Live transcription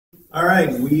All right,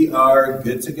 we are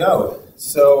good to go.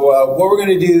 So what we're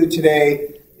going to do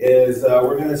today is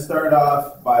we're going to start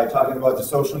off by talking about the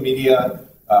social media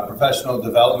professional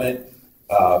development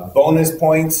bonus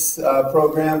points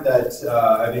program that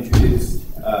I've introduced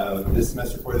this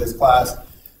semester for this class.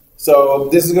 So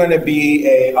this is going to be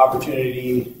an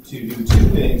opportunity to do two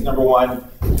things. Number one,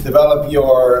 develop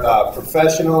your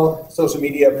professional social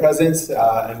media presence,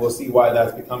 and we'll see why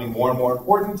that's becoming more and more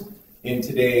important in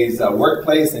today's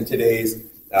workplace, in today's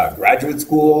graduate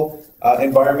school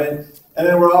environment. And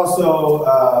then we're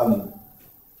also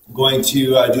going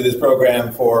to do this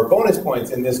program for bonus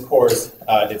points in this course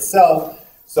itself.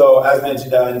 So as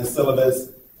mentioned in the syllabus,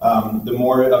 the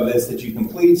more of this that you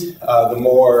complete, the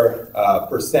more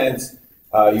percent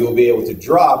you will be able to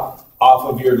drop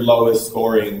off of your lowest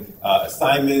scoring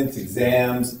assignments,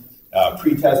 exams,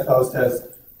 pre-test, post-test,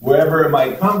 wherever it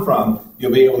might come from.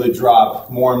 You'll be able to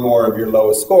drop more and more of your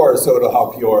lowest scores, so it'll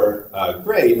help your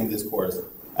grade in this course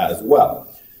as well.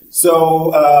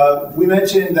 So we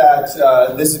mentioned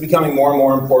that this is becoming more and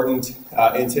more important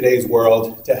in today's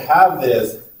world to have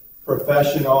this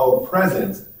professional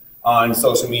presence on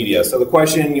social media. So the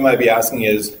question you might be asking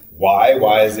is, why?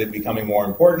 Why is it becoming more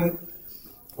important?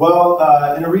 Well,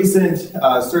 in a recent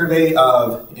survey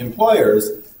of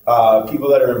employers, people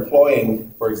that are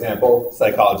employing, for example,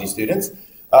 psychology students,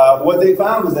 what they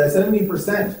found was that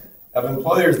 70% of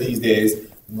employers these days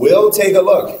will take a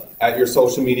look at your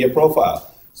social media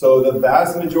profile. So the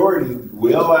vast majority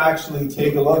will actually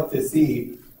take a look to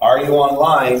see, are you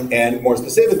online, and more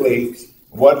specifically,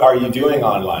 what are you doing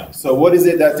online? So what is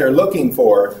it that they're looking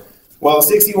for? Well,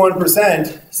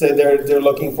 61% said they're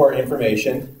looking for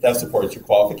information that supports your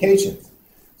qualifications.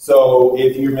 So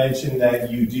if you mention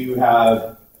that you do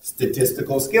have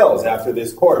statistical skills after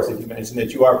this course, if you mention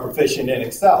that you are proficient in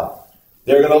Excel,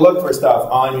 they're going to look for stuff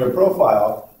on your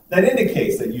profile that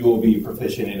indicates that you will be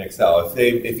proficient in Excel.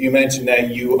 If you mention that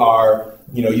you are,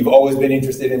 you've always been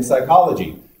interested in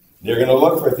psychology, they're going to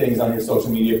look for things on your social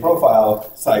media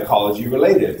profile psychology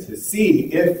related to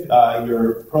see if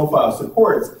your profile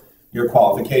supports your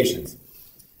qualifications.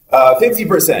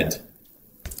 50%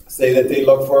 say that they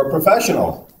look for a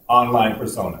professional online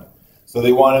persona. So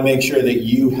they want to make sure that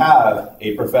you have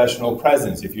a professional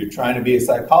presence. If you're trying to be a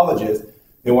psychologist,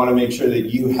 they want to make sure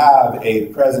that you have a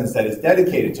presence that is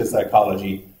dedicated to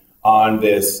psychology on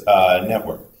this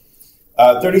network.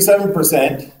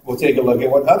 37% will take a look at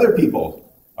what other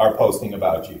people are posting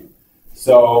about you.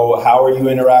 So how are you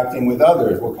interacting with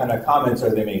others? What kind of comments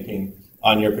are they making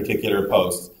on your particular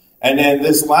posts? And then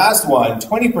this last one,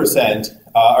 20%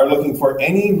 are looking for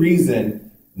any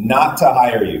reason not to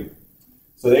hire you.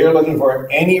 So they are looking for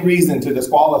any reason to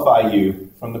disqualify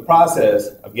you from the process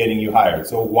of getting you hired.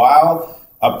 So while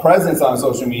a presence on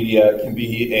social media can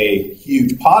be a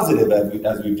huge positive,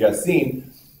 as we've just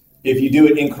seen, if you do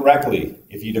it incorrectly,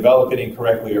 if you develop it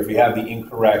incorrectly, or if you have the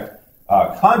incorrect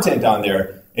content on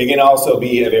there, it can also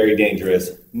be a very dangerous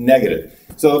negative.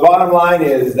 So the bottom line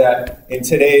is that in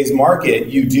today's market,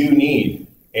 you do need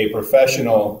a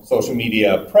professional social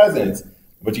media presence,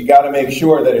 but you got to make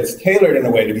sure that it's tailored in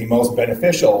a way to be most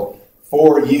beneficial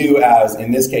for you as,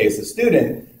 in this case, a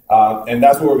student. And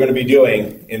that's what we're going to be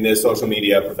doing in this social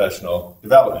media professional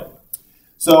development.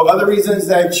 So other reasons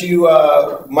that you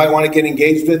might want to get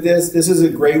engaged with this is a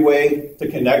great way to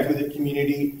connect with the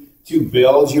community, to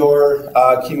build your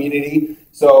community.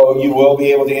 So you will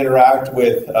be able to interact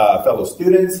with fellow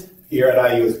students here at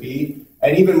IUSB,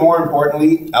 and even more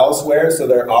importantly, elsewhere. So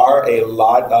there are a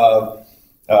lot of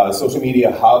social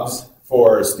media hubs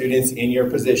for students in your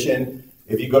position.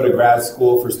 If you go to grad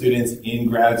school, for students in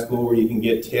grad school, where you can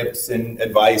get tips and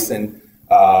advice and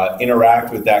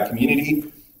interact with that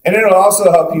community. And it'll also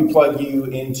help you plug you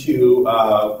into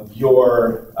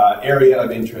your area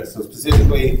of interest. So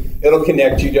specifically, it'll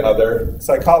connect you to other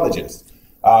psychologists.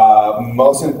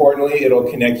 Most importantly, it'll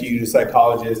connect you to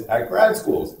psychologists at grad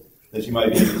schools that you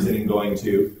might be interested in going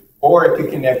to. Or it could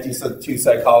connect you to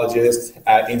psychologists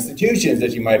at institutions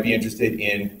that you might be interested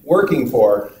in working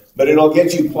for, but it'll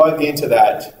get you plugged into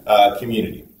that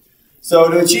community.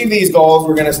 So to achieve these goals,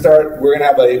 we're going to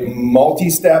have a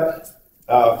multi-step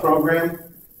program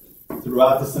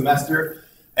throughout the semester.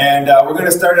 And we're going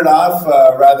to start it off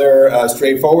rather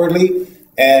straightforwardly.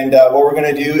 And what we're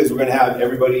going to do is we're going to have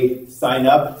everybody sign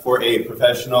up for a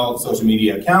professional social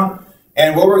media account.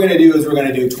 And what we're going to do is we're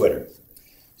going to do Twitter.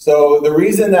 So the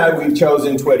reason that we've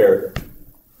chosen Twitter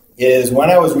is when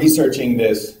I was researching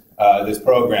this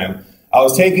program, I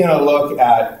was taking a look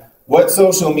at what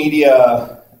social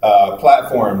media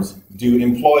platforms do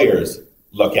employers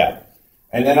look at.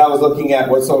 And then I was looking at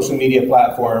what social media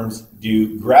platforms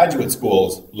do graduate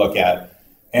schools look at.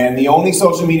 And the only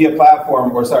social media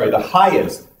platform, or sorry, the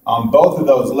highest on both of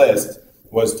those lists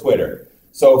was Twitter.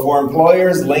 So for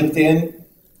employers, LinkedIn,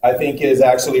 I think, is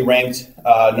actually ranked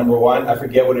number one. I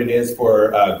forget what it is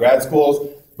for grad schools,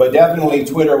 but definitely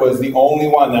Twitter was the only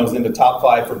one that was in the top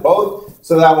 5 for both.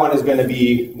 So that one is going to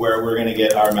be where we're going to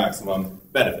get our maximum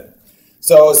benefit.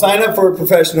 So sign up for a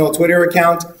professional Twitter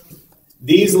account.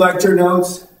 These lecture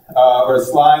notes or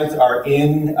slides are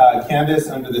in Canvas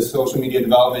under the social media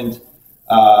development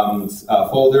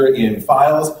folder in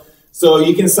files. So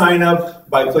you can sign up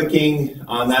by clicking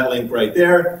on that link right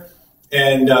there.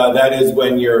 And that is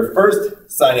when you're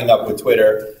first signing up with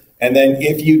Twitter. And then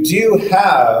if you do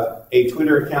have a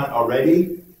Twitter account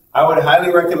already, I would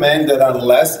highly recommend that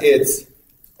unless it's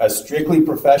a strictly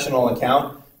professional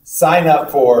account, sign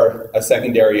up for a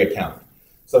secondary account.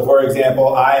 So for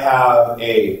example, I have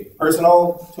a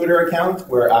personal Twitter account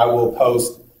where I will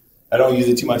post, I don't use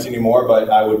it too much anymore, but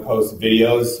I would post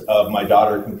videos of my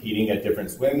daughter competing at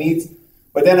different swim meets.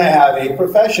 But then I have a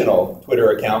professional Twitter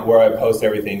account where I post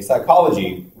everything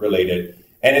psychology related.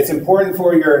 And it's important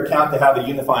for your account to have a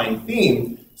unifying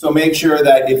theme. So make sure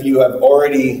that if you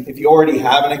already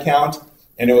have an account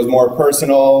and it was more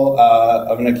personal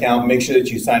of an account, make sure that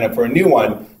you sign up for a new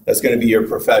one that's going to be your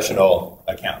professional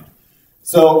account.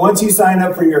 So once you sign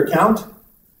up for your account,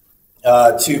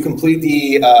 to complete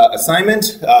the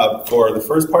assignment for the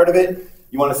first part of it,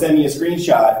 you want to send me a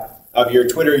screenshot of your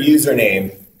Twitter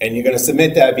username, and you're going to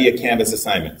submit that via Canvas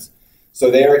Assignments.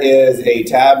 So there is a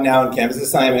tab now in Canvas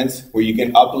Assignments where you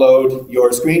can upload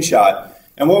your screenshot.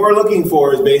 And what we're looking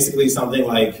for is basically something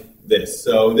like this.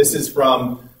 So this is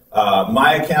from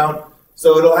my account.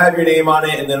 So it'll have your name on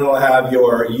it, and then it'll have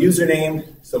your username.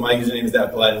 So my username is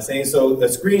that polite and sane. So the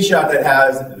screenshot that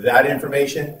has that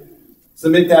information,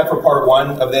 submit that for part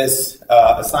 1 of this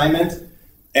assignment.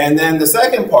 And then the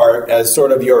second part, as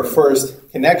sort of your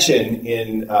first connection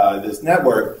in this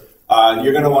network,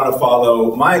 you're going to want to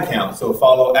follow my account. So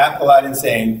follow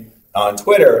 @PoliteAndSane on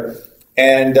Twitter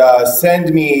and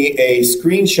send me a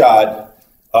screenshot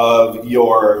of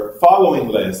your following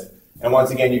list. And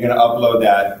once again, you're going to upload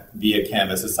that via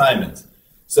Canvas Assignments.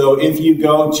 So if you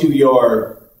go to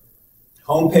your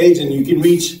homepage, and you can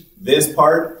reach this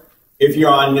part. If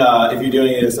you're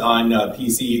doing this on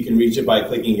PC, you can reach it by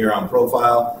clicking here on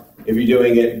Profile. If you're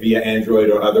doing it via Android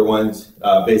or other ones,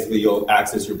 basically you'll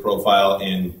access your profile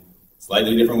in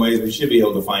slightly different ways. We should be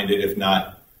able to find it. If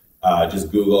not,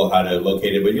 just Google how to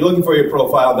locate it. But you're looking for your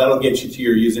profile. That'll get you to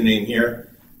your username here.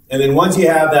 And then once you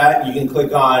have that, you can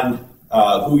click on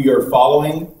who you're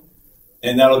following,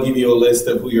 and that'll give you a list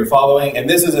of who you're following. And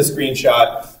this is a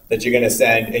screenshot that you're going to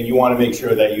send, and you want to make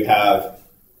sure that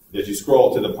you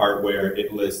scroll to the part where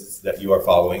it lists that you are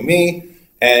following me,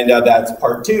 and that's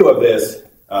part 2 of this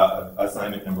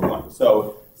assignment number 1.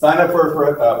 So sign up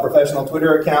for a professional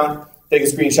Twitter account, take a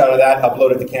screenshot of that,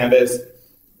 upload it to Canvas,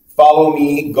 follow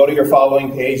me, go to your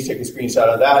following page, take a screenshot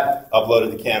of that, upload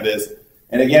it to Canvas.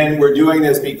 And again, we're doing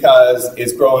this because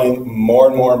it's growing more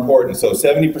and more important. So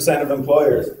 70% of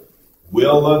employers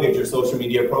will look at your social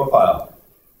media profile.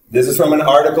 This is from an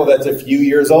article that's a few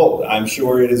years old. I'm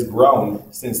sure it has grown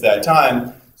since that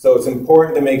time. So it's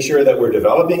important to make sure that we're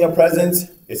developing a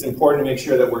presence. It's important to make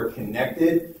sure that we're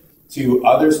connected to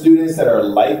other students that are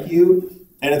like you.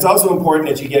 And it's also important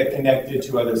that you get connected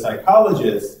to other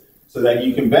psychologists so that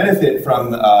you can benefit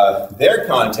from their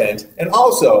content, and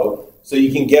also so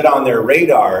you can get on their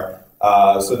radar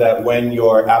so that when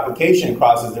your application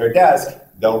crosses their desk,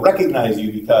 they'll recognize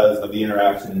you because of the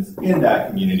interactions in that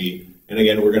community. And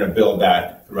again, we're going to build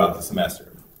that throughout the semester.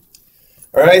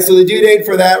 All right, so the due date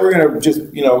for that, we're going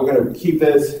to keep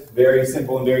this very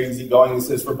simple and very easy going. This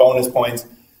is for bonus points.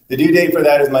 The due date for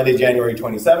that is Monday, January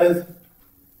 27th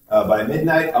by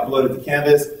midnight. Upload it to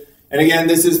Canvas. And again,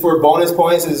 this is for bonus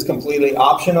points. This is completely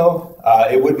optional.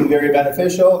 It would be very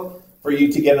beneficial for you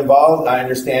to get involved. I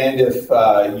understand if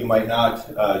you might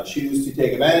not choose to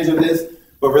take advantage of this,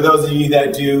 but for those of you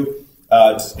that do,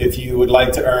 if you would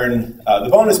like to earn the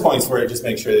bonus points for it, just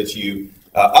make sure that you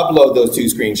upload those 2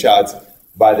 screenshots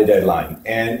by the deadline.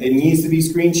 And it needs to be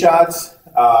screenshots.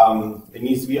 It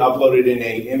needs to be uploaded in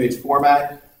an image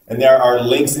format. And there are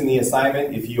links in the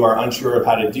assignment if you are unsure of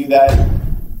how to do that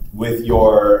with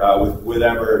your with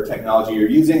whatever technology you're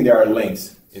using. There are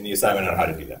links in the assignment on how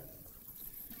to do that.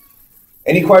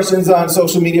 Any questions on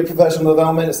social media professional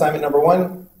development assignment number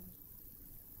 1?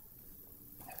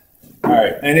 All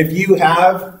right, and if you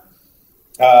have,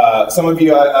 some of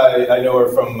you I know are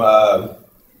from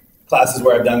classes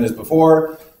where I've done this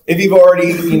before. If you've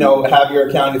already, have your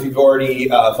account, if you've already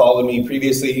followed me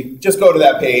previously, just go to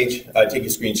that page, take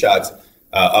your screenshots,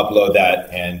 upload that,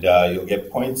 and you'll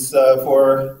get points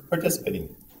for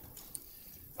participating.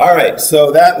 All right,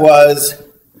 so that was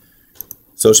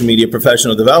social media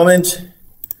professional development.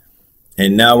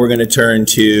 And now we're going to turn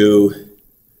to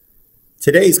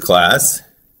today's class.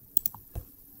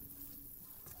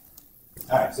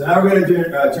 All right, so now we're going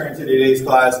to turn to today's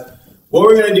class. What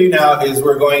we're going to do now is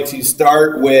we're going to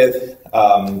start with,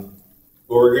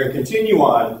 we're going to continue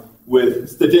on with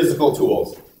statistical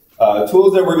tools.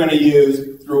 Tools that we're going to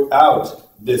use throughout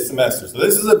this semester. So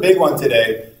this is a big one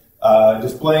today,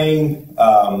 displaying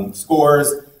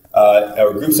scores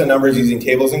or groups of numbers using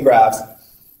tables and graphs.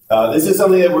 This is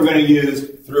something that we're going to use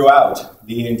throughout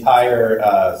the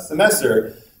entire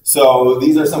semester. So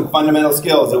these are some fundamental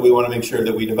skills that we want to make sure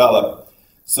that we develop.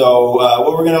 So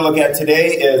what we're going to look at today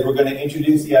is we're going to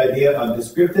introduce the idea of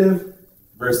descriptive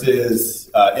versus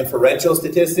inferential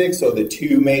statistics, so the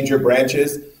two major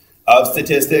branches of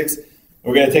statistics.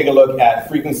 We're going to take a look at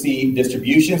frequency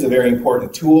distributions, a very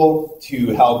important tool to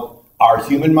help our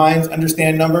human minds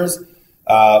understand numbers.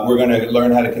 We're going to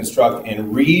learn how to construct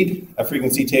and read a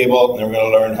frequency table, and we're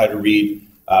going to learn how to read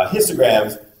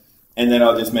histograms. And then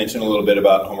I'll just mention a little bit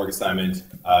about homework assignment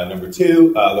number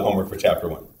 2, the homework for chapter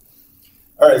 1.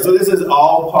 All right, so this is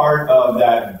all part of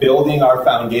that building our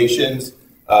foundations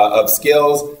of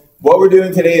skills. What we're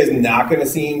doing today is not going to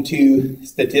seem too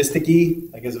statisticky,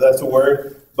 I guess if that's a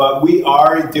word, but we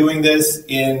are doing this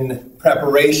in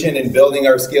preparation and building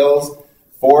our skills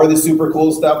for the super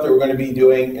cool stuff that we're going to be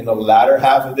doing in the latter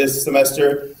half of this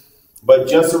semester. But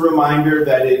just a reminder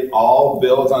that it all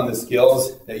builds on the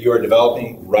skills that you are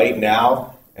developing right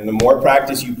now. And the more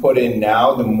practice you put in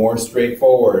now, the more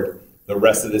straightforward the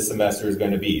rest of this semester is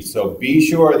going to be. So be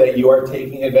sure that you are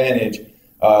taking advantage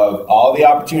of all the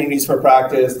opportunities for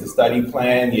practice, the study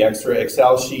plan, the extra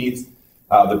Excel sheets,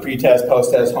 the pre-test,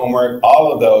 post-test homework,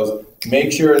 all of those.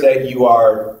 Make sure that you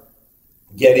are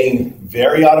getting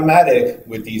very automatic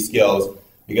with these skills,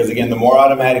 because again, the more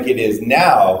automatic it is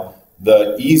now,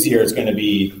 the easier it's going to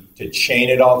be to chain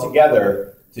it all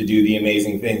together to do the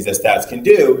amazing things that stats can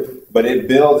do, but it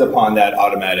builds upon that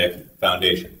automatic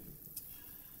foundation.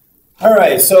 All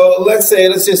right, so let's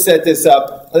just set this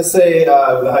up. Let's say, with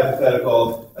a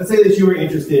hypothetical, let's say that you were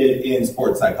interested in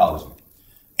sports psychology.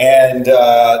 And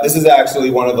this is actually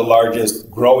one of the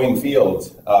largest growing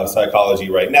fields of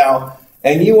psychology right now.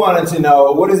 And you wanted to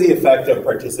know, what is the effect of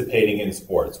participating in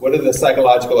sports? What are the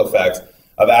psychological effects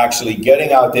of actually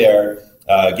getting out there,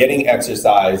 getting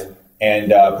exercise,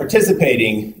 and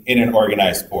participating in an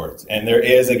organized sport? And there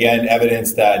is, again,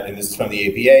 evidence that, and this is from the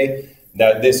APA,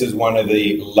 that this is one of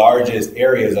the largest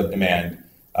areas of demand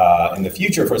in the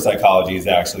future for psychology is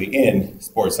actually in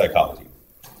sports psychology.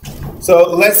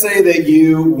 So let's say that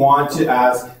you want to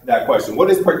ask that question. What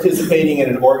does participating in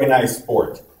an organized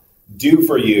sport do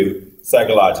for you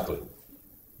psychologically?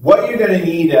 What you're going to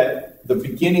need at the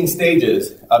beginning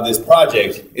stages of this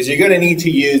project is you're going to need to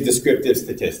use descriptive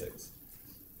statistics.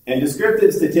 And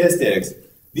descriptive statistics,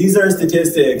 these are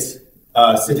statistics,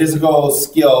 statistical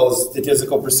skills,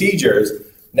 statistical procedures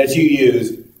that you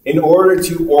use in order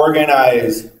to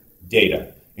organize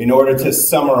data, in order to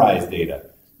summarize data.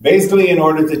 Basically, in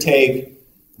order to take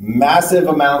massive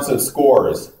amounts of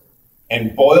scores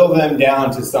and boil them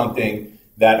down to something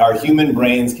that our human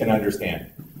brains can understand.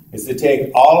 It's to take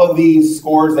all of these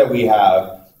scores that we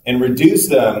have and reduce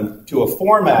them to a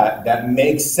format that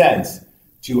makes sense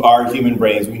to our human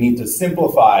brains. We need to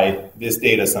simplify this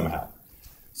data somehow.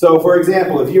 So, for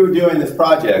example, if you were doing this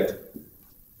project,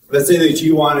 let's say that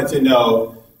you wanted to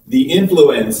know the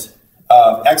influence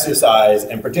of exercise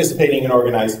and participating in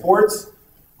organized sports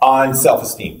on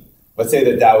self-esteem. Let's say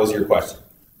that that was your question.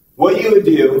 What you would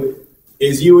do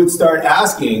is you would start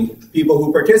asking people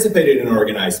who participated in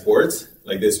organized sports,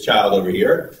 like this child over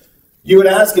here, you would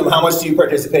ask them, how much do you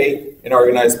participate in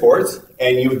organized sports?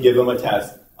 And you would give them a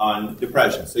test on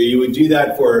depression. So you would do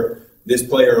that for this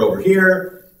player over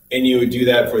here, and you would do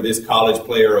that for this college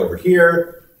player over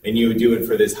here, and you would do it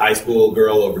for this high school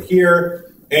girl over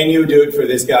here, and you would do it for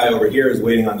this guy over here who's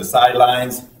waiting on the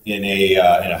sidelines in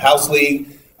a house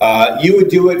league. You would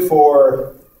do it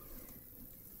for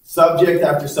subject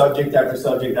after subject after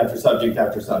subject after subject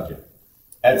after subject.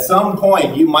 At some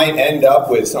point, you might end up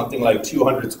with something like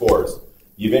 200 scores.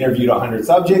 You've interviewed 100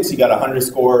 subjects, you got 100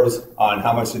 scores on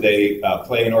how much do they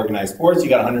play in organized sports, you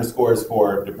got 100 scores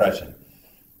for depression.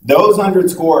 Those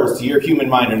 100 scores to your human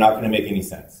mind are not going to make any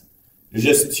sense. There's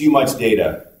just too much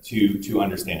data to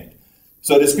understand.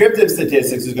 So descriptive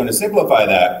statistics is going to simplify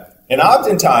that, and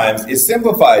oftentimes it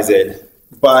simplifies it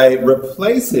by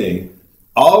replacing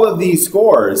all of these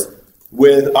scores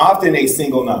with often a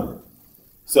single number.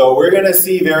 So we're going to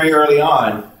see very early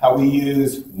on how we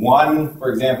use one, for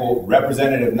example,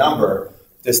 representative number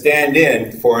to stand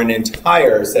in for an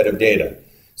entire set of data.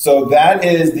 So that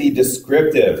is the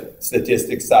descriptive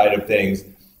statistics side of things,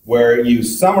 where you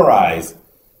summarize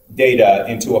data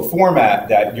into a format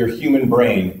that your human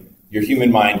brain, your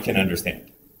human mind can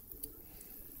understand.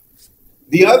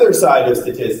 The other side of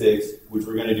statistics, which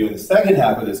we're going to do in the second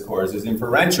half of this course, is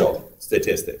inferential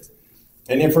statistics.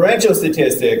 And inferential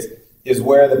statistics is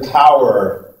where the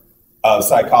power of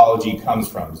psychology comes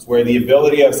from. It's where the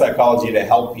ability of psychology to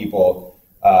help people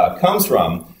comes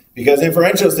from, because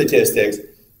inferential statistics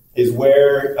is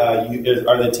where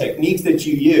are the techniques that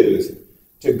you use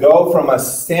to go from a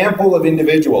sample of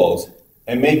individuals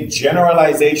and make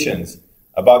generalizations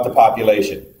about the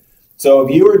population. So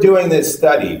if you were doing this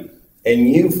study and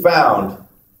you found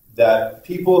that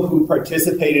people who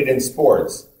participated in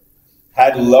sports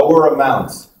had lower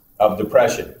amounts of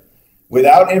depression,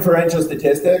 without inferential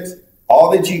statistics, all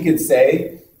that you could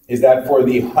say is that for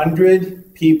the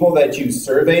 100 people that you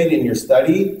surveyed in your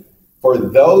study, for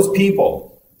those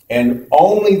people, and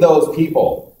only those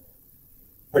people,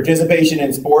 participation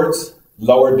in sports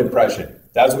lowered depression.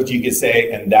 That's what you could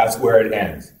say, and that's where it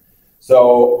ends.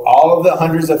 So all of the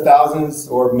hundreds of thousands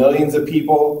or millions of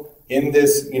people in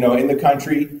this, in the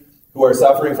country who are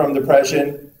suffering from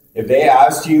depression, if they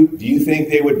asked you, do you think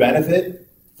they would benefit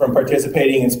from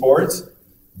participating in sports?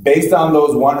 Based on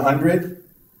those 100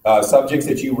 subjects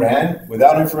that you ran,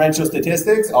 without inferential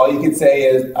statistics, all you could say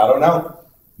is, I don't know,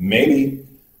 maybe.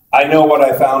 I know what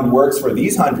I found works for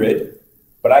these 100,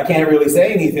 but I can't really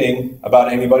say anything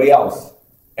about anybody else.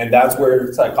 And that's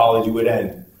where psychology would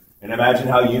end. And imagine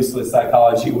how useless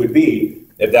psychology would be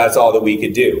if that's all that we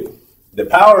could do. The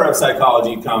power of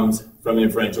psychology comes from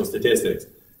inferential statistics.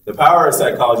 The power of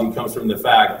psychology comes from the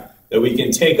fact that we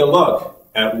can take a look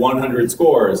at 100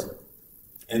 scores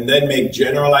and then make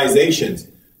generalizations,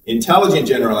 intelligent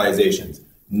generalizations,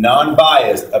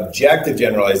 non-biased, objective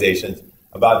generalizations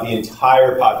about the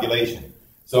entire population.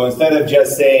 So instead of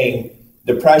just saying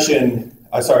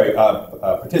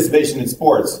participation in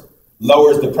sports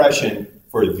lowers depression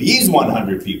for these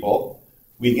 100 people,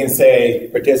 we can say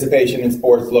participation in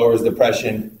sports lowers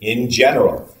depression in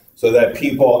general, so that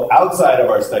people outside of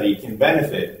our study can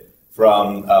benefit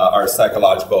from our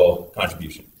psychological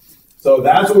contribution. So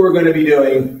that's what we're going to be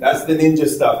doing. That's the ninja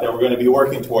stuff that we're going to be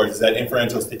working towards, that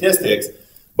inferential statistics,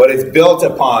 but it's built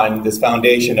upon this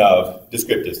foundation of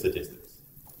descriptive statistics.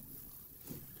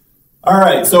 All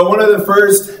right, so one of the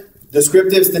first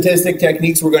descriptive statistic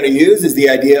techniques we're going to use is the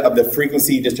idea of the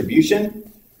frequency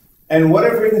distribution. And what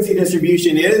a frequency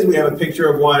distribution is, we have a picture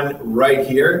of one right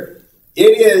here.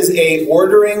 It is a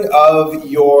ordering of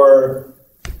your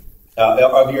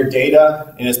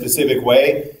data in a specific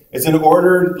way. It's an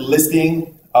ordered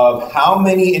listing of how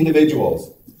many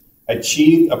individuals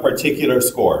achieved a particular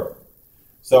score.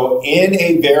 So in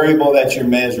a variable that you're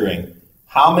measuring,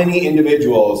 how many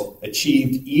individuals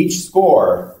achieved each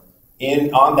score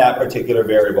on that particular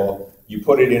variable. You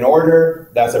put it in order,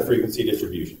 that's a frequency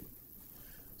distribution.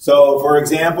 So for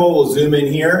example, we'll zoom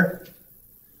in here.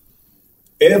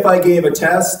 If I gave a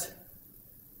test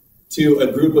to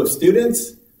a group of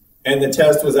students and the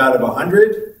test was out of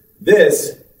 100,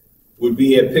 this would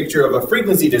be a picture of a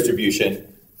frequency distribution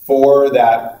for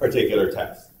that particular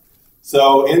test.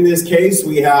 So in this case,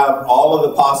 we have all of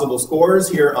the possible scores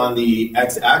here on the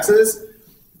x-axis,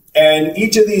 and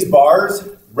each of these bars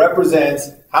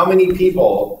represents how many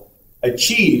people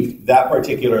achieved that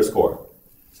particular score.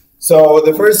 So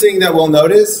the first thing that we'll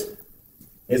notice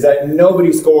is that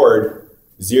nobody scored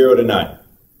 0 to 9.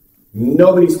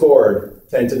 Nobody scored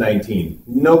 10 to 19.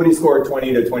 Nobody scored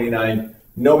 20 to 29.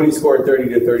 Nobody scored 30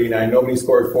 to 39. Nobody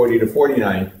scored 40 to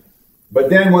 49. But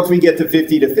then once we get to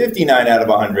 50 to 59 out of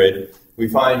 100, we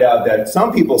find out that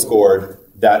some people scored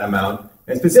that amount.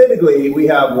 And specifically, we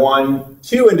have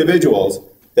 2 individuals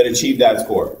that achieved that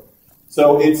score.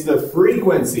 So it's the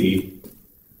frequency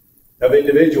of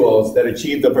individuals that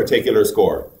achieved a particular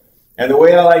score. And the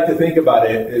way I like to think about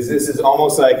it is this is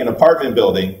almost like an apartment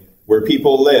building where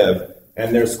people live,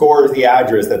 and their score is the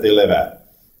address that they live at.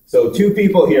 So 2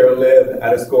 people here live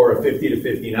at a score of 50 to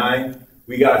 59.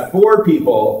 We got 4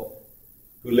 people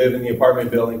who live in the apartment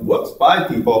building, 5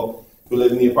 people who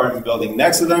live in the apartment building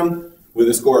next to them with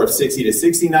a score of 60 to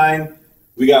 69.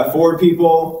 We got 4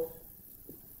 people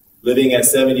living at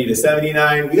 70 to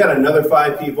 79. We got another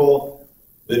 5 people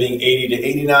living 80 to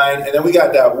 89. And then we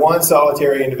got that one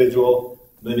solitary individual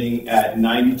living at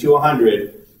 90 to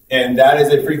 100. And that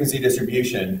is a frequency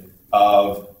distribution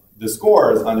of the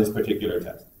scores on this particular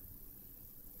test.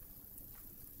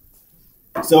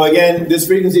 So again, this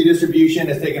frequency distribution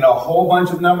has taken a whole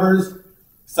bunch of numbers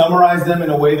summarize them in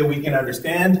a way that we can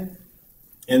understand,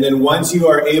 and then once you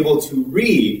are able to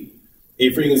read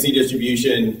a frequency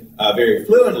distribution very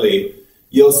fluently,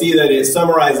 you'll see that it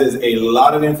summarizes a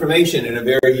lot of information in a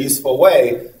very useful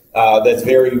way that's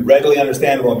very readily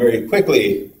understandable and very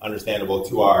quickly understandable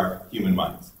to our human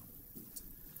minds.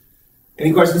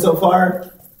 Any questions so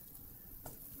far?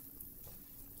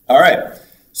 All right,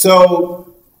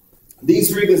 so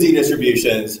these frequency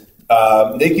distributions,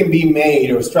 they can be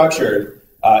made or structured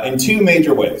in two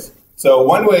major ways. So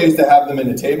one way is to have them in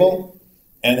a table,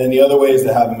 and then the other way is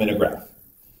to have them in a graph.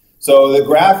 So the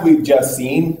graph we've just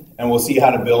seen, and we'll see how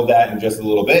to build that in just a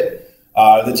little bit.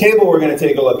 The table we're going to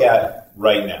take a look at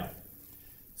right now.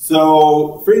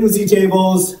 So frequency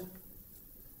tables,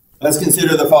 let's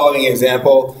consider the following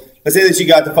example. Let's say that you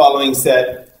got the following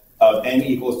set of n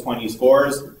equals 20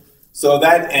 scores. So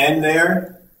that n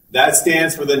there, that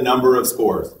stands for the number of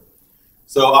scores.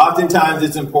 So oftentimes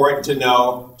it's important to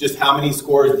know just how many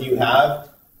scores do you have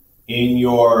in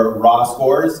your raw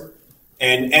scores.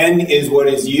 And n is what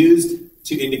is used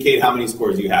to indicate how many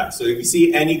scores you have. So if you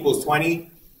see n equals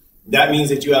 20, that means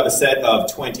that you have a set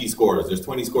of 20 scores. There's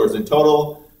 20 scores in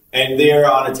total, and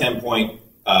they're on a 10-point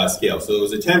scale. So it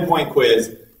was a 10-point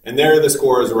quiz, and there are the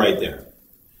scores right there.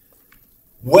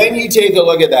 When you take a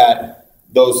look at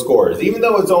those scores, even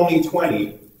though it's only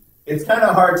 20, it's kind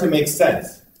of hard to make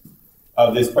sense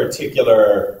of this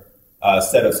particular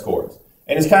set of scores.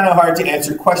 And it's kind of hard to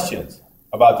answer questions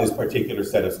about this particular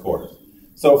set of scores.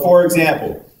 So for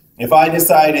example, if I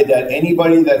decided that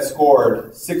anybody that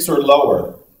scored 6 or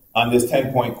lower on this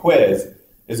 10-point quiz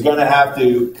is going to have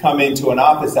to come into an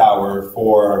office hour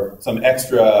for some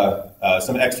extra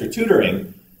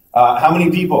tutoring, how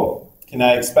many people can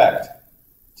I expect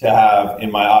to have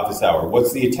in my office hour?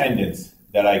 What's the attendance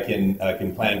that I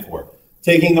can plan for?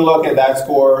 Taking a look at that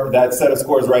score, that set of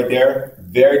scores right there,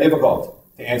 very difficult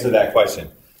to answer that question.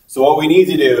 So what we need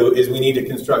to do is we need to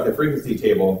construct a frequency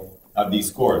table of these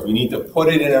scores. We need to put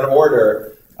it in an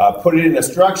order, put it in a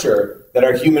structure that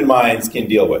our human minds can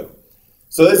deal with.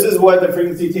 So this is what the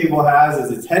frequency table has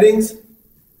as its headings.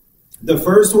 The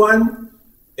first one,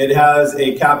 it has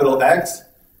a capital X.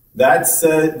 That's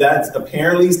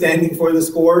apparently standing for the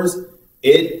scores.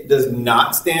 It does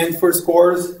not stand for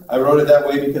scores. I wrote it that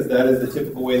way because that is the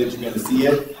typical way that you're going to see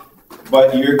it.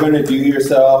 But you're going to do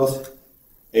yourselves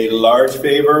a large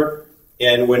favor,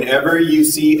 and whenever you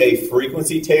see a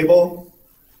frequency table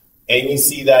and you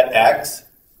see that X,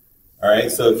 all right,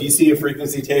 so if you see a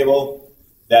frequency table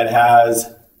that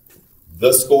has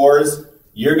the scores,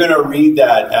 you're going to read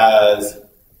that as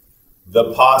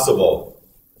the possible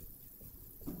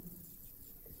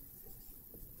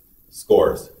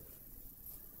scores.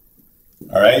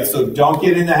 All right, so don't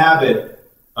get in the habit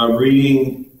of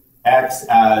reading X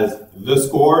as the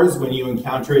scores when you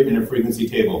encounter it in a frequency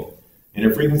table. In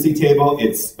a frequency table,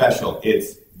 it's special.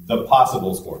 It's the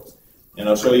possible scores. And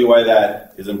I'll show you why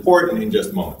that is important in just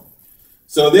a moment.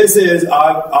 So this is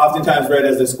oftentimes read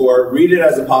as the score. Read it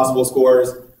as the possible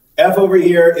scores. F over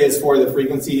here is for the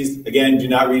frequencies. Again, do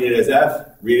not read it as F.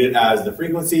 Read it as the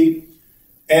frequency.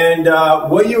 And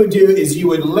what you would do is you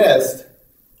would list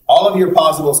all of your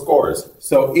possible scores.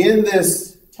 So in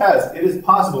this test, it is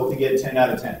possible to get 10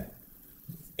 out of 10.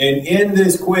 And in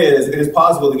this quiz, it is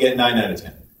possible to get 9 out of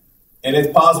 10. And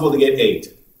it's possible to get 8.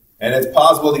 And it's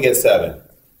possible to get 7.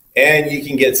 And you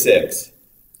can get 6.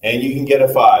 And you can get a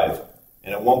 5.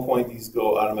 And at one point, these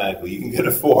go automatically. You can get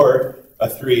a 4, a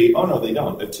 3. Oh, no, they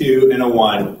don't. A 2 and a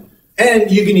 1.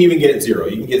 And you can even get 0.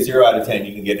 You can get 0 out of 10.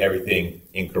 You can get everything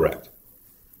incorrect.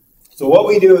 So what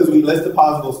we do is we list the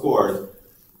possible scores.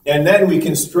 And then we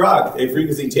construct a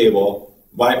frequency table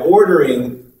by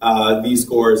ordering these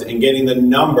scores and getting the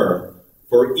number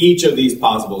for each of these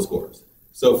possible scores.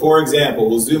 So for example,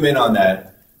 we'll zoom in on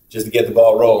that just to get the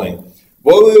ball rolling.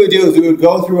 What we would do is we would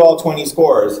go through all 20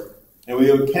 scores and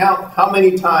we would count how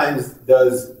many times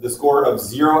does the score of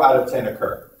 0 out of 10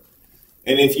 occur.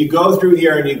 And if you go through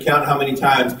here and you count how many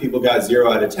times people got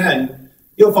 0 out of 10,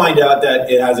 you'll find out that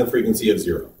it has a frequency of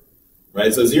 0.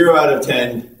 Right? So 0 out of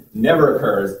 10 never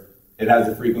occurs. It has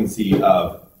a frequency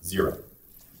of 0.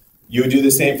 You would do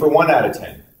the same for 1 out of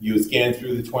 10. You would scan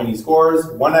through the 20 scores.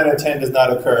 1 out of 10 does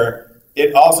not occur.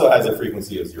 It also has a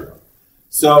frequency of 0.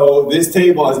 So this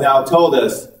table has now told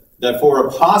us that for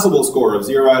a possible score of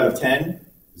 0 out of 10,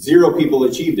 0 people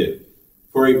achieved it.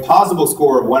 For a possible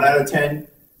score of 1 out of 10,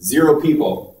 0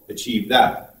 people achieved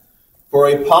that. For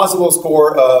a possible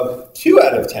score of 2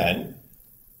 out of 10,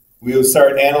 we would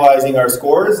start analyzing our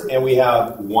scores, and we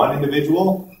have one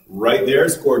individual right there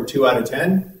scored 2 out of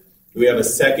 10. We have a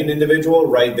second individual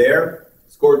right there,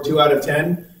 scored 2 out of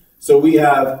 10. So we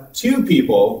have 2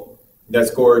 people that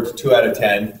scored 2 out of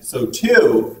 10. So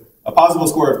 2, a possible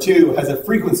score of 2 has a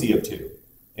frequency of 2.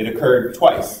 It occurred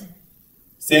twice.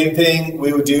 Same thing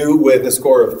we would do with a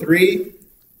score of 3.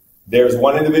 There's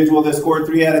one individual that scored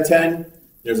 3 out of 10.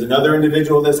 There's another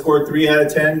individual that scored 3 out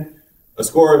of 10. A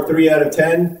score of 3 out of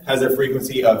 10 has a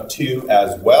frequency of 2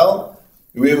 as well.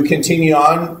 We will continue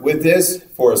on with this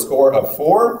for a score of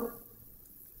 4.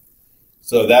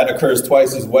 So that occurs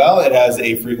twice as well. It has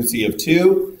a frequency of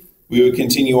 2. We would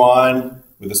continue on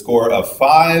with a score of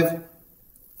 5.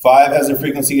 5 has a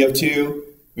frequency of 2.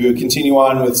 We would continue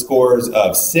on with scores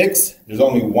of 6. There's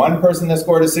only one person that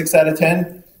scored a 6 out of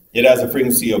 10. It has a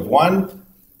frequency of 1.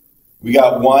 We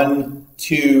got 1,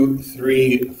 2,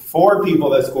 3, 4 people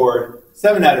that scored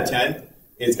 7 out of 10.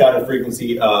 It's got a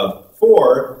frequency of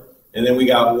 4. And then we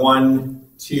got 1,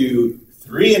 2,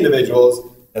 3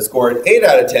 individuals that scored 8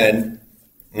 out of 10.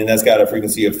 And that's got a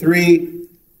frequency of 3.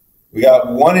 We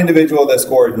got one individual that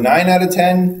scored 9 out of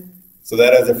 10. So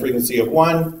that has a frequency of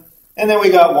 1. And then we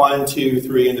got 1, 2,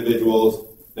 3 individuals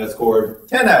that scored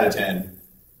 10 out of 10.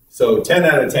 So 10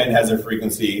 out of 10 has a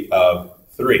frequency of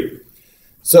 3.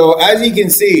 So as you can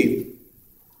see,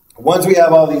 once we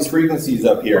have all these frequencies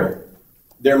up here,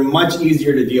 they're much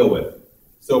easier to deal with.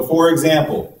 So for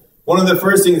example, one of the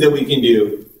first things that we can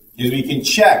do is we can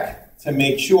check to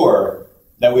make sure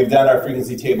that we've done our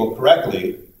frequency table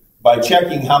correctly by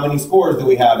checking how many scores do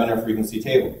we have in our frequency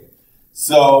table.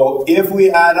 So if we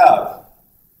add up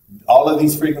all of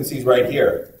these frequencies right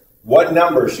here, what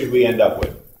number should we end up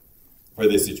with for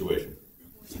this situation?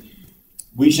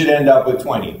 We should end up with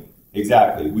 20.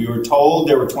 Exactly. We were told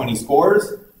there were 20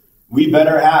 scores. We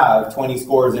better have 20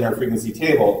 scores in our frequency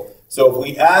table. So if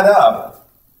we add up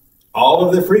all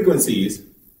of the frequencies,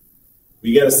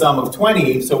 we get a sum of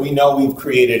 20, so we know we've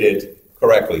created it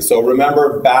correctly. So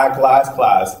remember back last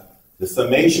class, the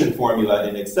summation formula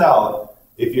in Excel,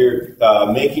 if you're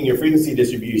making your frequency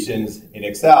distributions in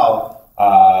Excel,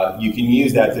 you can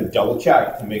use that to double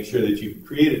check to make sure that you've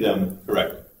created them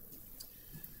correctly.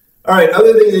 All right,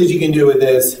 other things that you can do with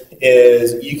this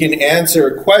is you can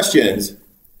answer questions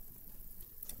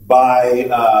by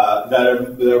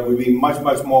that would be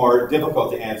much more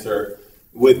difficult to answer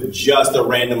with just a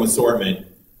random assortment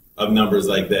of numbers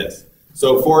like this.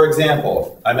 So for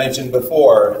example, I mentioned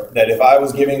before that if I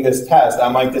was giving this test, I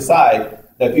might decide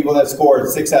that people that scored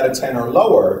 6 out of 10 or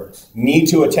lower need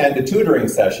to attend a tutoring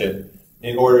session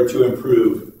in order to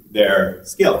improve their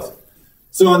skills.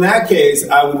 So in that case,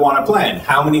 I would want to plan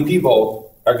how many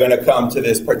people are going to come to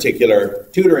this particular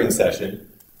tutoring session.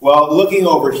 Well, looking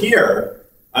over here,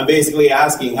 I'm basically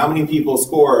asking how many people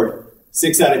scored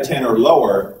 6 out of 10 or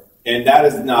lower, and that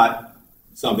is not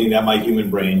something that my human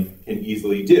brain can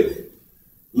easily do.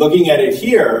 Looking at it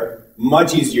here,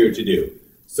 much easier to do.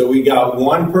 So we got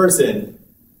one person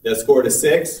that scored a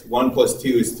 6. 1 plus 2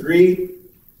 is 3,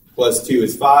 plus 2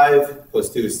 is 5, plus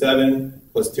 2 is 7,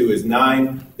 plus 2 is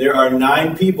 9. There are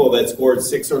 9 people that scored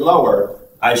 6 or lower.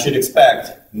 I should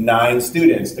expect 9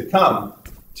 students to come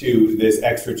to this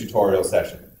extra tutorial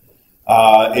session.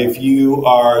 If you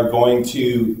are going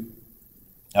to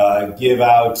give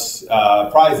out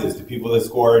prizes to people that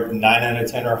scored 9 out of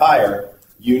 10 or higher,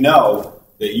 you know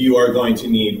that you are going to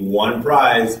need 1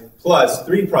 prize plus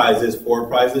 3 prizes, 4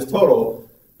 prizes total,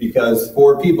 because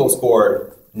 4 people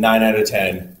scored 9 out of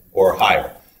 10 or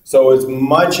higher. So it's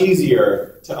much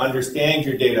easier to understand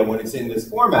your data when it's in this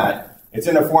format. It's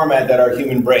in a format that our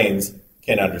human brains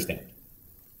can understand.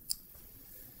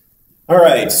 All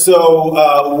right,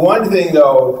 so one thing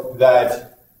though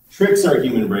that tricks our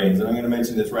human brains, and I'm going to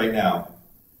mention this right now,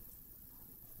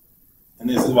 and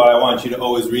this is why I want you to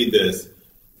always read this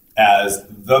as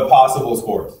the possible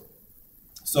scores.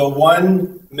 So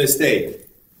one mistake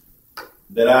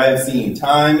that I have seen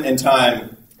time and time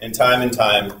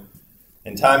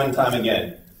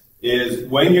again is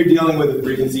when you're dealing with a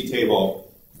frequency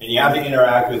table and you have to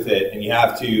interact with it and you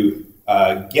have to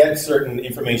get certain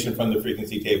information from the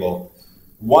frequency table,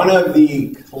 one of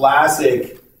the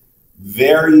classic,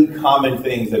 very common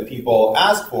things that people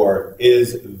ask for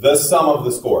is the sum of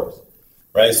the scores,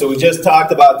 right? So we just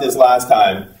talked about this last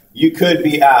time. You could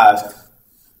be asked,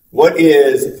 what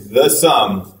is the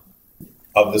sum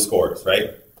of the scores,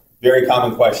 right? Very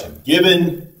common question.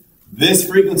 Given this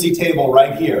frequency table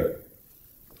right here,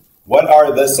 what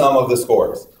are the sum of the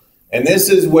scores? And this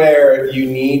is where you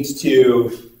need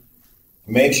to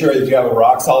make sure that you have a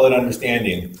rock solid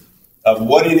understanding of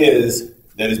what it is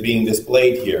that is being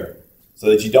displayed here so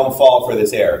that you don't fall for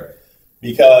this error.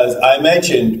 Because I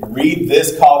mentioned, read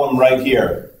this column right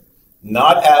here,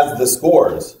 not as the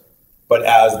scores, but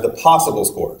as the possible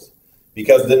scores.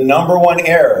 Because the number one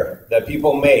error that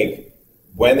people make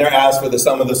when they're asked for the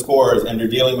sum of the scores and they're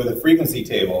dealing with a frequency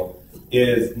table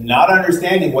is not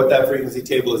understanding what that frequency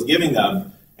table is giving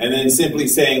them and then simply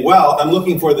saying, well, I'm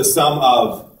looking for the sum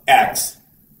of X,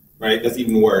 right? That's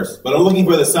even worse. But I'm looking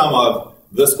for the sum of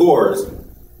the scores.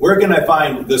 Where can I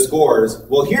find the scores?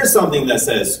 Well, here's something that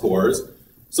says scores.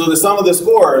 So the sum of the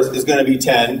scores is going to be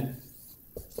 10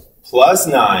 plus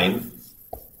 9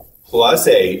 plus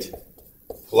 8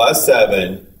 plus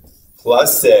 7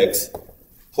 plus 6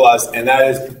 plus, and that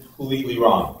is completely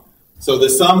wrong. So the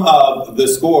sum of the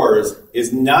scores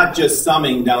is not just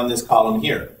summing down this column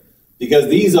here, because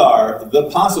these are the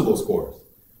possible scores.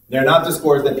 They're not the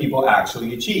scores that people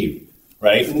actually achieve,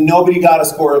 right? Nobody got a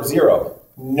score of 0.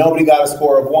 Nobody got a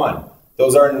score of 1.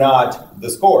 Those are not the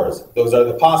scores. Those are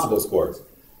the possible scores.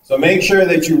 So make sure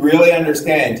that you really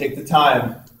understand, take the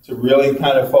time to really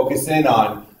kind of focus in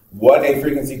on what a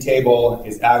frequency table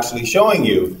is actually showing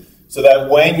you, so that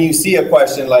when you see a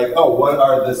question like, oh, what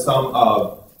are the sum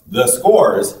of the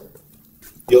scores,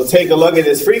 you'll take a look at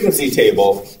this frequency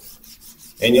table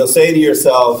and you'll say to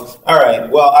yourself, all right,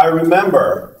 well, I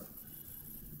remember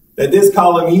that this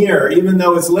column here, even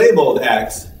though it's labeled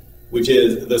X, which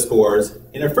is the scores,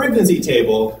 in a frequency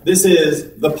table, this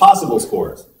is the possible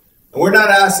scores. And we're not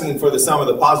asking for the sum of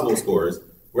the possible scores,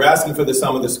 we're asking for the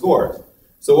sum of the scores.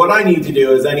 So what I need to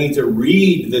do is I need to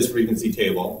read this frequency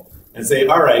table and say,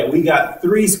 all right, we got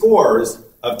 3 scores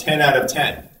of 10 out of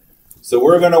 10. So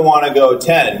we're going to want to go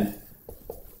 10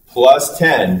 plus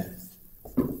 10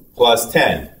 plus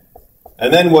 10.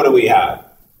 And then what do we have?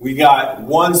 We got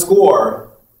 1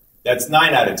 score that's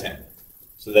 9 out of 10.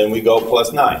 So then we go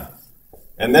plus 9.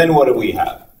 And then what do we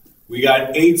have? We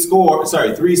got 3 scores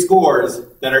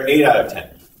that are 8 out of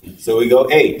 10. So we go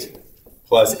 8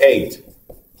 plus 8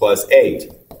 plus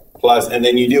 8 plus, and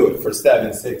then you do it for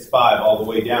 7, 6, 5, all the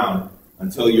way down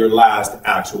until your last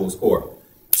actual score.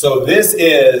 So this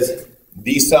is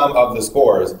the sum of the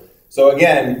scores. So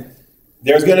again,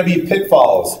 there's going to be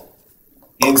pitfalls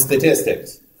in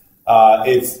statistics.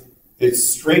 It's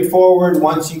straightforward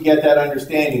once you get that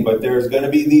understanding, but there's going to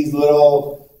be these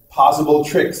little possible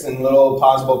tricks and little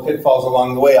possible pitfalls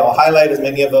along the way. I'll highlight as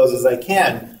many of those as I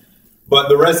can, but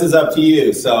the rest is up to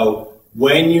you. So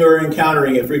when you're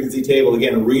encountering a frequency table,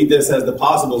 again, read this as the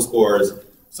possible scores,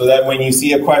 so that when you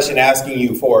see a question asking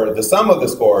you for the sum of the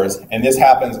scores, and this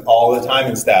happens all the time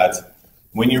in stats,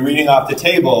 when you're reading off the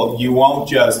table, you won't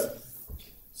just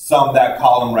sum that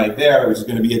column right there, which is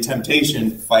going to be a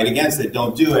temptation. Fight against it.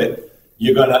 Don't do it.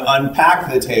 You're going to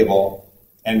unpack the table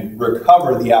and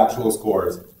recover the actual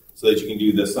scores so that you can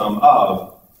do the sum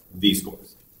of these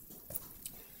scores.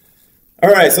 All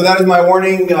right, so that is my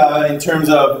warning in terms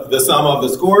of the sum of the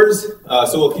scores.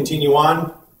 So we'll continue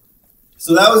on.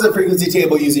 So that was a frequency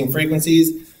table using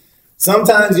frequencies.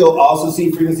 Sometimes you'll also see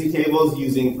frequency tables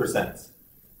using percents.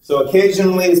 So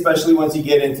occasionally, especially once you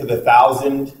get into the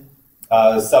 1,000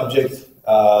 subject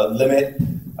limit,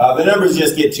 the numbers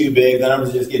just get too big, the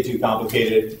numbers just get too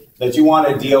complicated, that you want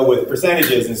to deal with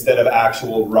percentages instead of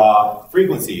actual raw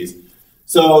frequencies.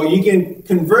 So you can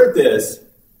convert this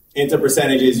into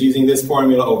percentages using this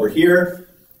formula over here,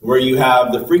 where you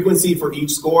have the frequency for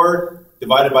each score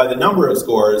divided by the number of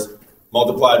scores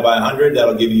multiplied by 100.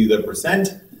 That'll give you the percent.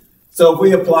 So if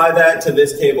we apply that to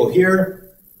this table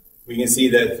here, we can see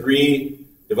that 3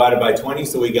 divided by 20,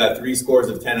 so we got 3 scores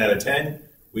of 10 out of 10.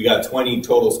 We got 20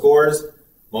 total scores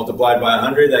multiplied by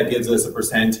 100. That gives us a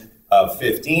percent of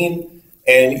 15.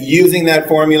 And using that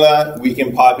formula, we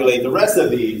can populate the rest of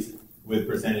these with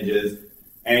percentages.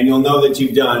 And you'll know that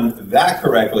you've done that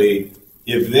correctly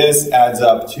if this adds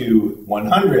up to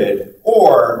 100,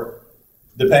 or,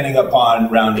 depending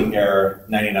upon rounding error,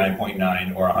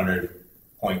 99.9 or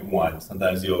 100.1.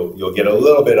 Sometimes you'll get a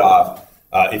little bit off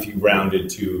if you rounded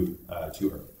too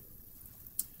early.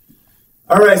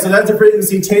 All right, so that's a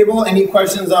frequency table. Any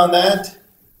questions on that?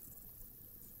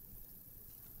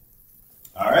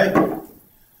 All right.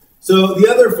 So the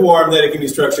other form that it can be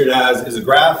structured as is a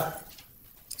graph.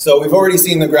 So we've already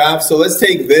seen the graph. So let's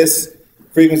take this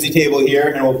frequency table here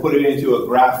and we'll put it into a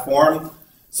graph form.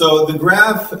 So the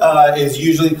graph is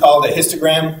usually called a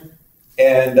histogram,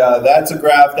 and that's a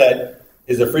graph that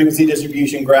is a frequency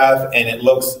distribution graph, and it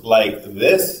looks like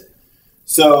this.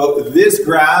 So this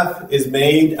graph is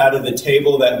made out of the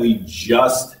table that we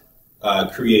just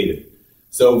created.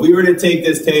 So if we were to take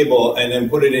this table and then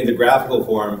put it into graphical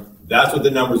form, that's what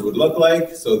the numbers would look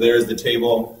like. So there's the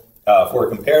table for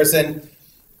comparison.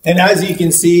 And as you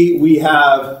can see, we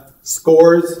have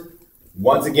scores,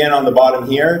 once again on the bottom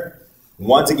here.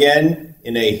 Once again,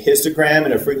 in a histogram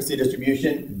and a frequency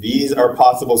distribution, these are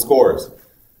possible scores.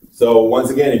 So once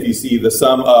again, if you see the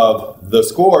sum of the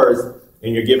scores,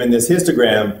 and you're given this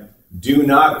histogram, do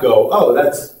not go, oh,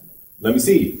 let me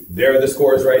see, there are the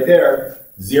scores right there.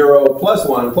 0, plus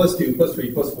 1, plus 2, plus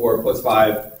 3, plus 4, plus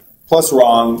 5, plus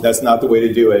wrong. That's not the way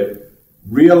to do it.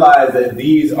 Realize that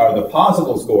these are the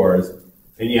possible scores,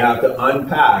 and you have to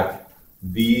unpack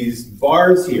these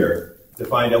bars here to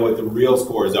find out what the real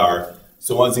scores are.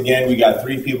 So once again, we got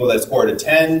 3 people that scored a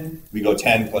 10. We go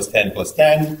 10 plus 10 plus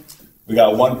 10. We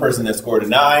got 1 person that scored a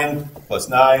 9 plus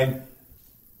 9.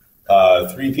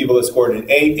 3 people that scored an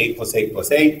 8, 8 plus 8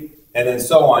 plus 8, and then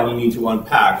so on. You need to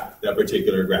unpack that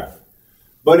particular graph.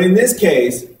 But in this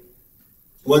case,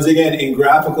 once again, in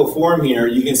graphical form here,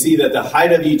 you can see that the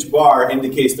height of each bar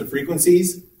indicates the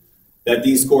frequencies that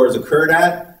these scores occurred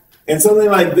at. And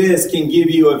something like this can give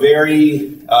you a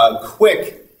very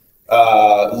quick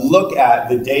look at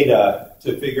the data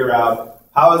to figure out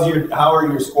how are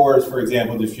your scores, for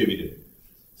example, distributed.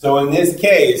 So in this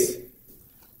case,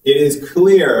 it is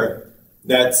clear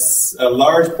that a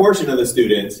large portion of the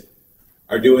students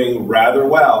are doing rather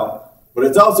well, but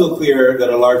it's also clear that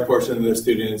a large portion of the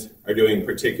students are doing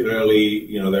particularly,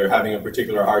 they're having a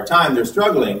particular hard time, they're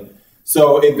struggling.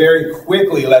 So it very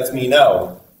quickly lets me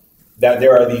know that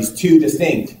there are these 2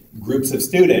 distinct groups of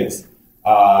students,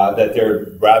 that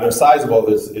they're rather sizable.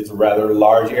 It's a rather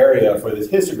large area for this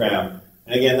histogram.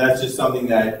 And again, that's just something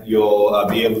that you'll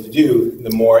be able to do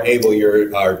the more able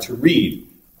you are to read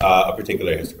a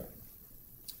particular histogram.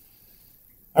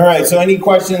 All right, so any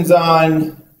questions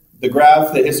on the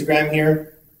graph, the histogram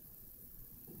here?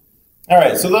 All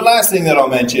right, so the last thing that I'll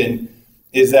mention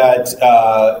is that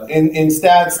in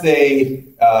stats,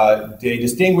 they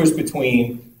distinguish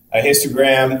between a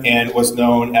histogram and what's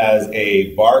known as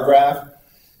a bar graph.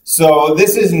 So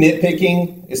this is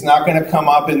nitpicking. It's not going to come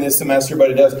up in this semester,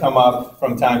 but it does come up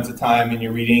from time to time in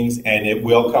your readings, and it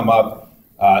will come up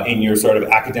in your sort of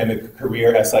academic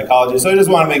career as psychologists. So I just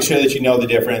want to make sure that you know the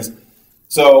difference.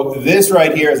 So this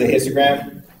right here is a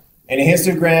histogram. And a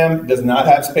histogram does not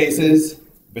have spaces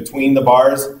between the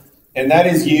bars, and that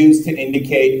is used to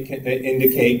indicate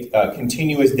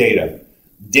continuous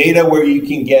data where you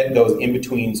can get those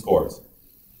in-between scores.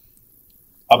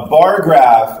 A bar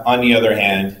graph, on the other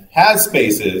hand, has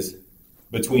spaces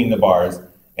between the bars,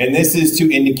 and this is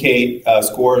to indicate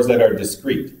scores that are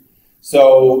discrete.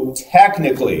 So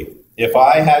technically, if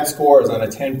I had scores on a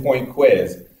 10-point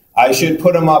quiz, I should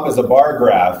put them up as a bar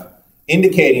graph,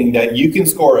 indicating that you can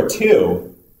score a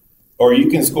 2 or you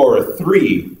can score a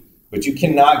 3, but you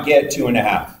cannot get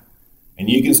 2.5. And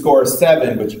you can score a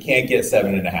 7, but you can't get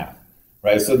 7.5.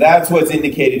 Right? So that's what's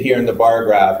indicated here in the bar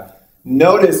graph.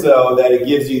 Notice, though, that it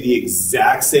gives you the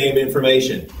exact same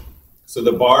information. So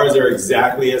the bars are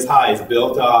exactly as high. It's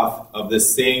built off of the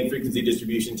same frequency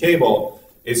distribution table.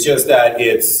 It's just that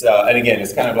it's, and again,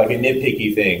 it's kind of like a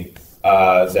nitpicky thing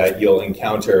that you'll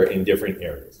encounter in different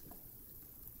areas.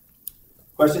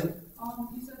 Question?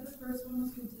 You said the first one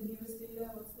was continuous data.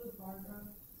 What's the bar graph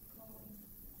called?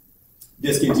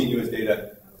 Discontinuous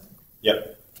data.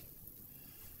 Yep.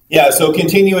 Yeah, so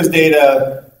continuous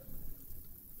data,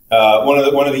 one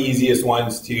of the easiest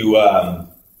ones to,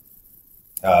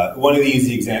 one of the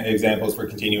easy examples for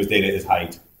continuous data is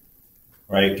height,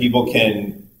 right?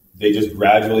 They just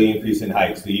gradually increase in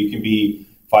height. So you can be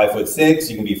 5'6",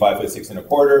 you can be 5'6¼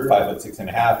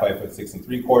 5'6½", 5'6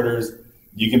 3/4.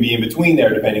 You can be in between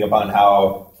there depending upon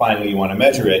how finely you want to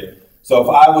measure it. So if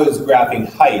I was graphing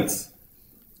heights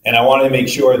and I wanted to make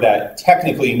sure that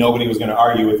technically nobody was going to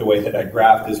argue with the way that I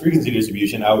graphed this frequency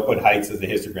distribution, I would put heights as a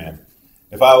histogram.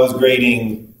 If I was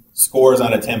grading scores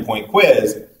on a 10-point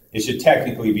quiz, it should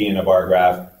technically be in a bar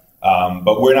graph,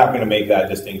 but we're not going to make that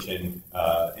distinction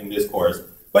in this course,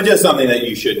 but just something that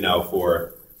you should know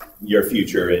for your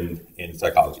future in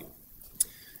psychology.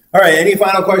 All right, any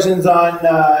final questions on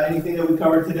anything that we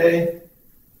covered today?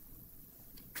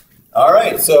 All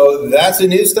right, so that's the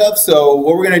new stuff. So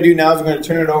what we're going to do now is we're going to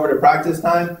turn it over to practice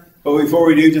time. But before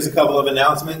we do, just a couple of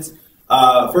announcements.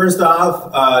 First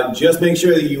off, just make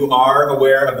sure that you are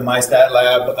aware of the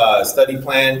MyStatLab study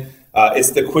plan.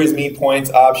 It's the Quiz Me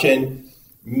Points option.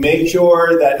 Make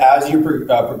sure that as you're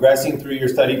progressing through your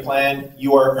study plan,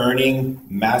 you are earning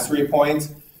mastery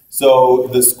points. So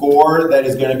the score that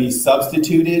is going to be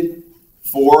substituted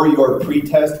for your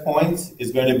pretest points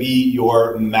is going to be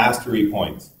your mastery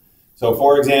points. So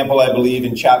for example, I believe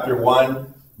in Chapter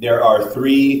 1, there are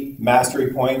 3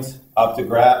 mastery points up for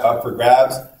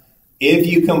grabs. If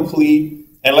you complete,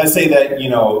 and let's say that,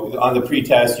 on the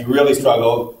pretest, you really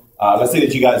struggled. Let's say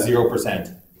that you got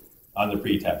 0% on the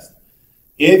pretest.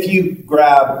 If you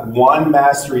grab 1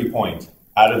 mastery point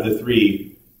out of the 3,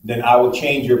 then I will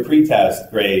change your pretest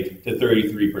grade to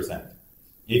 33%.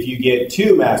 If you get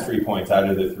 2 mastery points out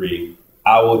of the 3,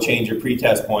 I will change your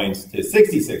pretest points to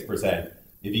 66%.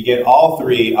 If you get all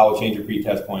 3, I will change your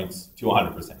pretest points to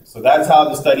 100%. So that's how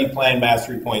the study plan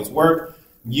mastery points work.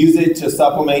 Use it to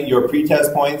supplement your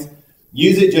pretest points.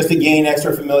 Use it just to gain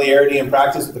extra familiarity and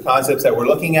practice with the concepts that we're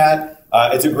looking at.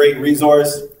 It's a great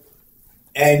resource.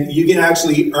 And you can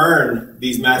actually earn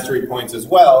these mastery points as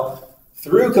well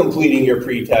through completing your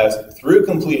pretest, through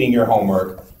completing your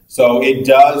homework. So it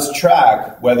does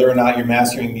track whether or not you're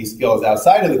mastering these skills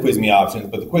outside of the Quiz Me options,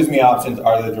 but the Quiz Me options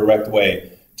are the direct way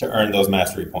to earn those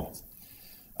mastery points.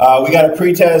 We got a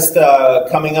pretest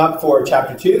coming up for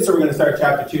Chapter 2, so we're going to start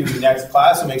Chapter 2 in the next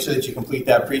class, so make sure that you complete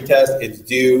that pretest. It's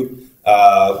due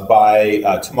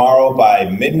by tomorrow by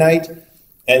midnight.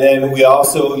 And then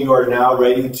you are now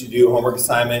ready to do homework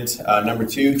assignment number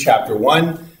 2, Chapter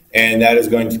 1, and that is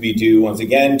going to be due once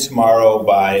again tomorrow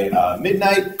by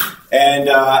midnight.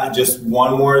 And just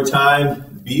one more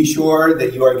time, be sure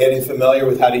that you are getting familiar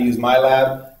with how to use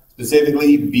MyLab.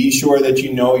 Specifically, be sure that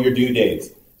you know your due dates.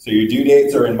 So your due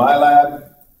dates are in MyLab,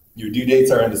 your due dates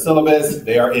are in the syllabus,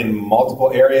 they are in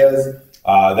multiple areas.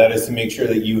 That is to make sure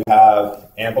that you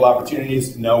have ample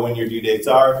opportunities to know when your due dates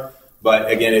are. But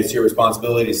again, it's your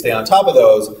responsibility to stay on top of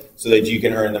those so that you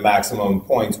can earn the maximum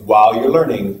points while you're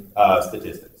learning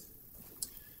statistics.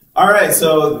 All right,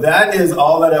 so that is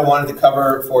all that I wanted to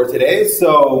cover for today.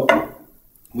 So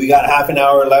we got half an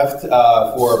hour left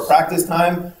for practice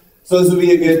time. So this will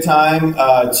be a good time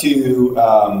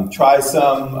to try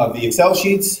some of the Excel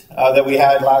sheets that we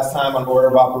had last time on order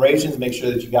of operations. Make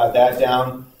sure that you got that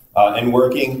down and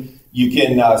working. You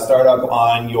can start up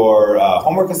on your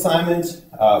homework assignment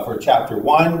for Chapter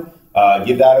 1.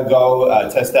 Give that a go,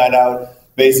 test that out.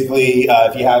 Basically,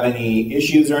 if you have any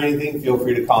issues or anything, feel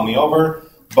free to call me over.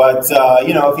 But,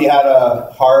 you know, if you had a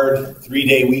hard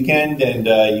 3-day weekend and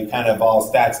you kind of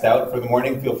all statsed out for the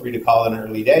morning, feel free to call it an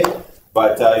early day.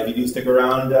 But if you do stick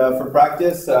around for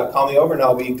practice, call me over and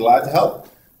I'll be glad to help.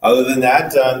 Other than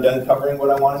that, I'm done covering what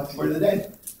I wanted for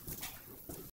today.